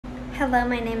Hello,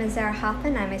 my name is Zara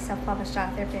Hoffman. I'm a self-published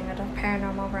author of young adult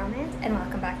paranormal romance, and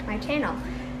welcome back to my channel.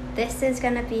 This is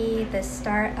going to be the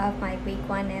start of my week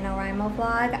 1 NaNoWriMo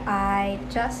vlog. I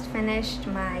just finished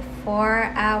my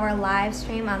 4-hour live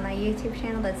stream on my YouTube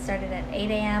channel that started at 8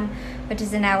 a.m., which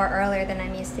is an hour earlier than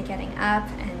I'm used to getting up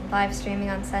and live streaming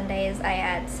on Sundays. I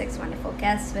had 6 wonderful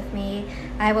guests with me.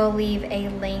 I will leave a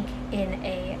link in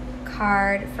a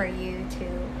card for you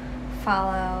to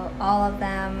follow all of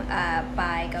them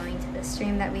by going to the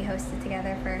stream that we hosted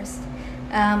together first.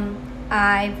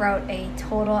 I wrote a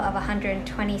total of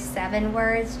 127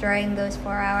 words during those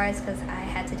 4 hours because I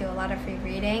had to do a lot of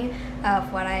rereading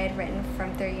of what I had written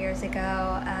from 3 years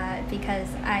ago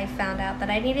because I found out that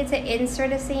I needed to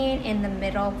insert a scene in the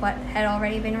middle of what had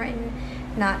already been written,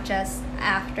 not just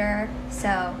after.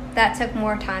 So that took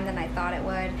more time than I thought it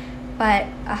would. But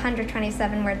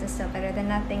 127 words is still better than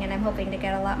nothing, and I'm hoping to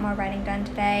get a lot more writing done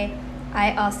today.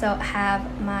 I also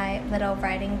have my little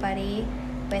writing buddy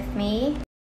with me.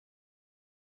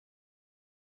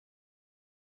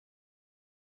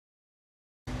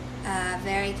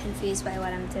 Very confused by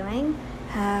what I'm doing.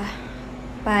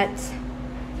 But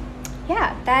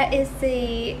yeah, that is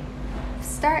the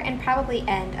start and probably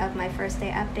end of my first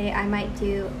day update. I might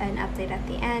do an update at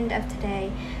the end of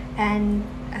today, and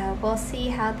we'll see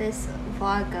how this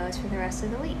vlog goes for the rest of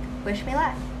the week. Wish me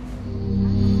luck.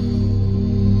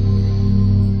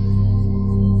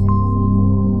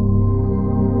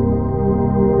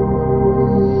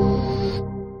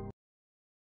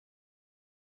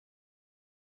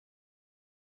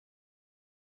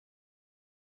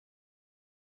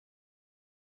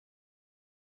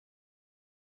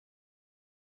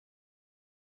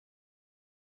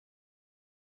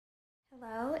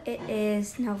 Hello, it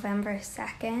is November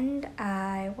 2nd.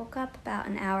 I woke up about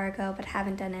an hour ago but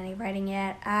haven't done any writing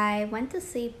yet. I went to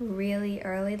sleep really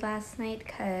early last night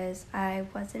because I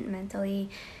wasn't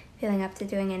mentally feeling up to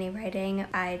doing any writing.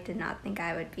 I did not think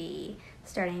I would be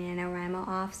starting NaNoWriMo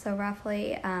off so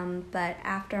roughly, but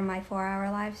after my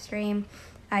 4-hour live stream,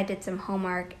 I did some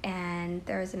homework and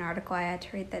there was an article I had to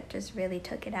read that just really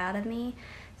took it out of me.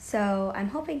 So I'm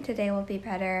hoping today will be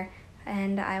better,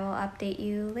 and I will update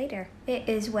you later. It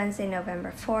is Wednesday,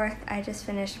 November 4th. I just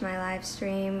finished my live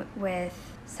stream with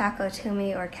Sako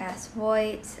Toomey or Cass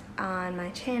Voigt on my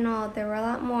channel. There were a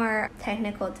lot more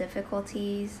technical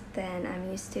difficulties than I'm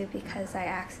used to because I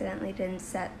accidentally didn't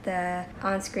set the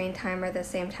on-screen timer the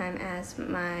same time as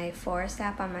my Forest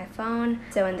app on my phone.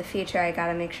 So in the future, I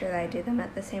gotta make sure that I do them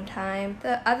at the same time.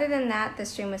 Other than that, the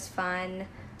stream was fun.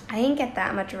 I didn't get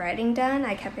that much writing done.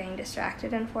 I kept getting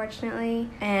distracted, unfortunately,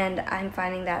 and I'm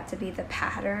finding that to be the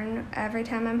pattern every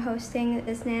time I'm hosting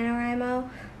this NaNoWriMo,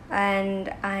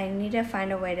 and I need to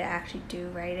find a way to actually do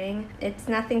writing. It's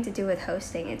nothing to do with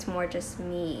hosting, it's more just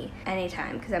me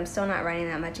anytime, because I'm still not writing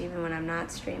that much even when I'm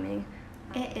not streaming.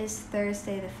 It is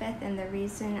Thursday the 5th, and the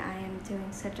reason I am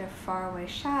doing such a faraway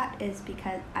shot is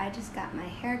because I just got my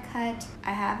hair cut.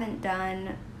 I haven't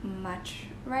done much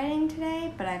writing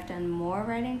today, but I've done more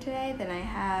writing today than I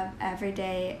have every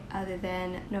day other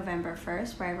than November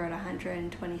 1st, where I wrote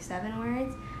 127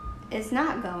 words. It's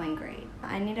not going great.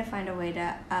 I need to find a way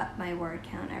to up my word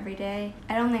count every day.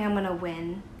 I don't think I'm gonna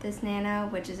win this Nano,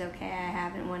 which is okay. I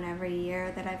haven't won every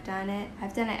year that I've done it.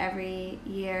 I've done it every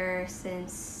year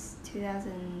since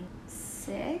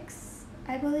 2006,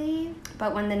 I believe.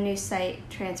 But when the new site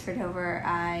transferred over,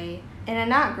 I, in a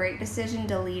not great decision,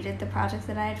 deleted the projects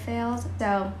that I had failed.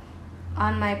 So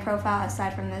on my profile,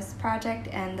 aside from this project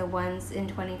and the ones in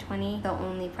 2020, the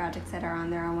only projects that are on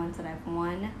there are ones that I've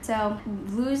won. So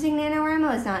losing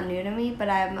NaNoWriMo is not new to me, but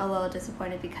I'm a little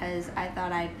disappointed because I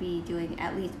thought I'd be doing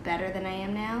at least better than I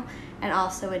am now. And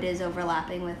also it is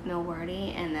overlapping with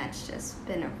Milwordy, and that's just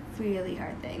been a really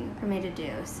hard thing for me to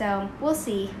do. So we'll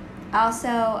see.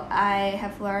 Also, I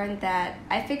have learned that,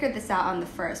 I figured this out on the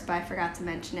 1st, but I forgot to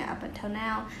mention it up until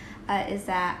now, is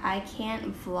that I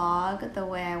can't vlog the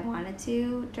way I wanted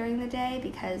to during the day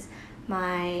because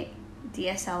my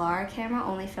DSLR camera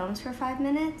only films for 5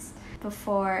 minutes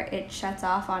before it shuts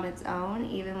off on its own,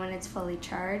 even when it's fully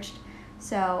charged.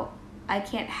 So I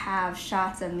can't have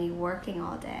shots of me working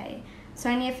all day. So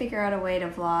I need to figure out a way to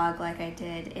vlog like I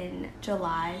did in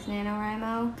July's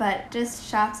NaNoWriMo, but just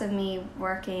shots of me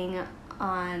working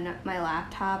on my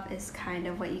laptop is kind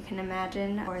of what you can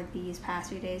imagine for these past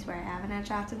few days where I haven't had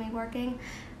shots of me working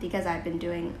because I've been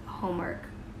doing homework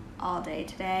all day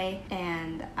today,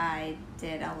 and I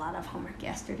did a lot of homework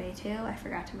yesterday too. I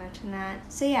forgot to mention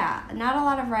that. So yeah, not a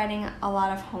lot of writing, a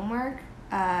lot of homework.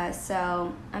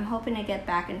 So I'm hoping to get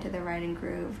back into the writing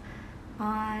groove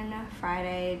on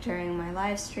Friday during my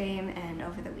live stream and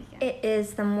over the weekend. It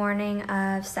is the morning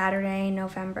of Saturday,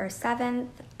 November 7th.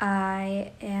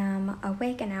 I am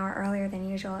awake an hour earlier than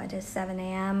usual. It is 7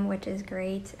 a.m., which is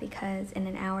great because in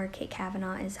an hour, Kate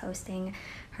Kavanaugh is hosting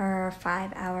her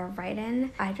 5-hour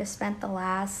write-in. I just spent the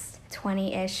last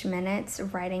 20-ish minutes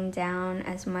writing down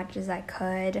as much as I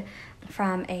could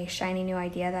from a shiny new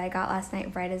idea that I got last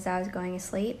night right as I was going to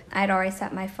sleep. I had already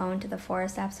set my phone to the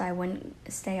Forest app so I wouldn't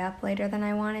stay up later than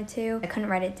I wanted to. I couldn't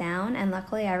write it down, and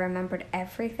luckily I remembered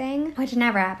everything, which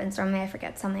never happens. Normally I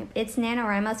forget something. It's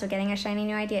NaNoWriMo, so getting a shiny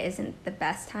new idea isn't the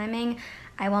best timing.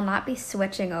 I will not be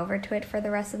switching over to it for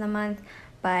the rest of the month,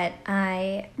 but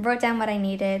I wrote down what I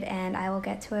needed and I will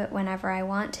get to it whenever I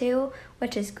want to,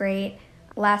 which is great.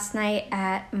 Last night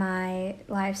at my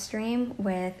live stream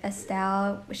with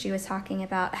Estelle, she was talking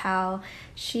about how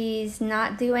she's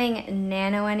not doing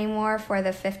nano anymore for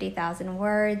the 50,000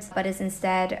 words, but is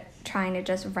instead trying to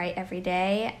just write every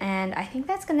day. And I think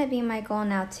that's going to be my goal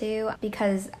now too,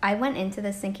 because I went into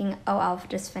this thinking, oh, I'll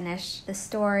just finish the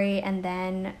story and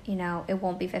then, you know, it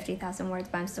won't be 50,000 words,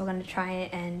 but I'm still going to try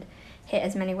it and hit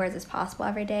as many words as possible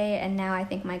every day. And now I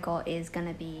think my goal is going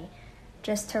to be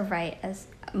just to write as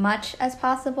much as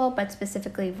possible, but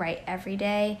specifically write every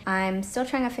day. I'm still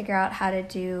trying to figure out how to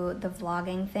do the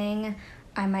vlogging thing.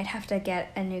 I might have to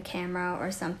get a new camera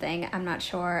or something, I'm not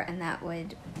sure, and that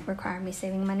would require me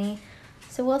saving money.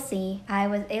 So we'll see. I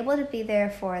was able to be there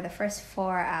for the first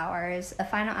 4 hours. The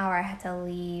final hour I had to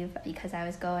leave because I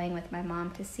was going with my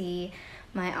mom to see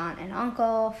my aunt and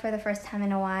uncle for the first time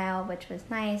in a while, which was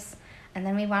nice. And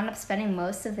then we wound up spending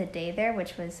most of the day there,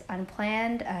 which was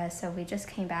unplanned. So we just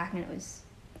came back and it was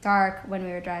dark when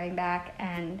we were driving back.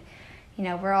 And, you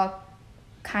know, we're all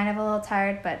kind of a little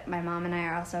tired, but my mom and I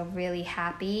are also really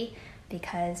happy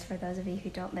because for those of you who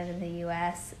don't live in the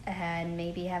US and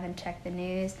maybe haven't checked the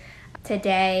news,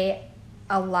 today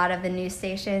a lot of the news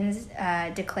stations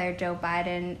declared Joe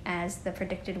Biden as the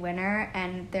predicted winner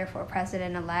and therefore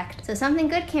president-elect. So something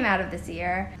good came out of this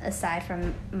year, aside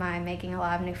from my making a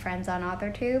lot of new friends on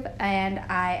AuthorTube, and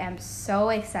I am so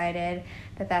excited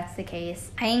that that's the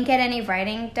case. I didn't get any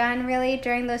writing done really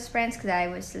during those sprints because I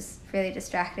was just really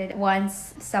distracted.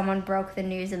 Once someone broke the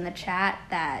news in the chat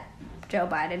that Joe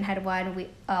Biden had won,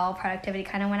 all productivity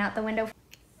kind of went out the window.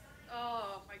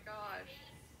 Oh my gosh,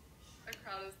 a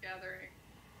crowd is gathering.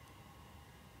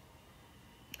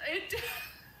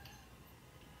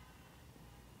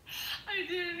 I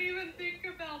didn't even think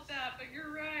about that, but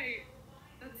you're right.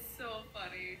 That's so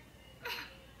funny.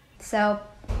 So,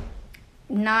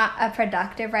 not a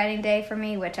productive writing day for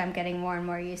me, which I'm getting more and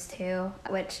more used to,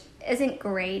 which isn't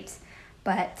great,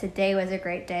 but today was a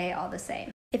great day all the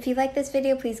same. If you like this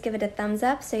video, please give it a thumbs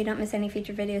up so you don't miss any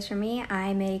future videos from me.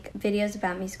 I make videos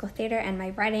about musical theater and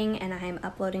my writing, and I am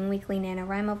uploading weekly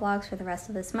NaNoWriMo vlogs for the rest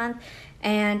of this month.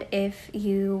 And if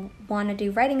you want to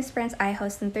do writing sprints, I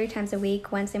host them 3 times a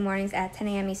week, Wednesday mornings at 10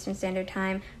 a.m. Eastern Standard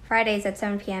Time, Fridays at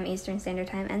 7 p.m. Eastern Standard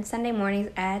Time, and Sunday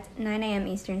mornings at 9 a.m.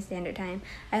 Eastern Standard Time.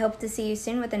 I hope to see you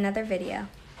soon with another video.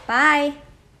 Bye!